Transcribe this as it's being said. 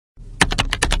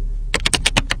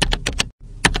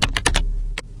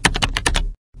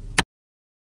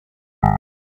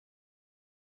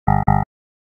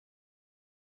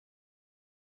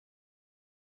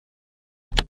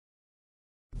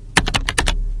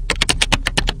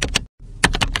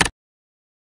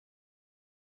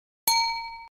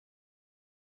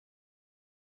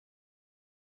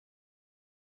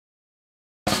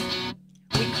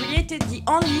We created the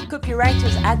only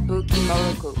copywriters handbook in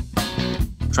Morocco.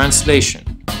 Translation.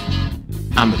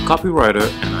 I'm a copywriter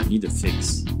and I need a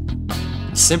fix.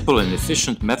 A simple and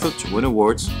efficient method to win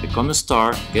awards, become a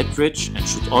star, get rich, and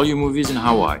shoot all your movies in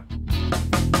Hawaii.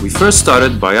 We first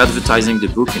started by advertising the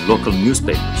book in local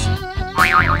newspapers.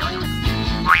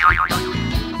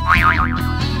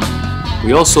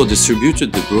 We also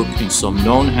distributed the book in some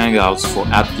known hangouts for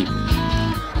app people.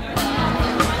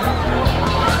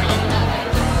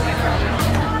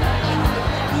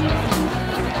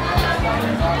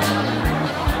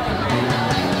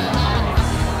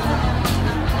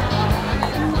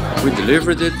 We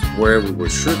delivered it where we were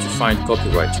sure to find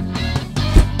copywriting.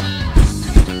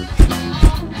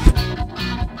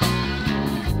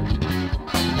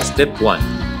 Step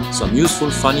 1. Some useful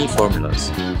funny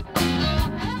formulas.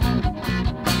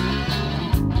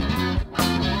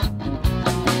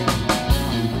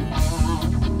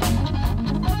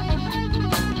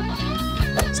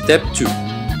 Step 2.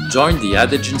 Join the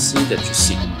ad agency that you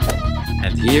see.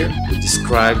 And here we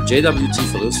describe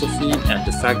JWT philosophy and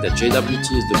the fact that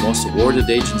JWT is the most awarded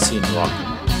agency in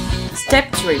Morocco.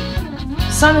 Step 3.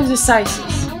 Some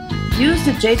exercises. Use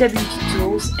the JWT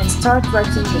tools and start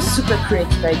writing the super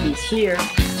creative ideas here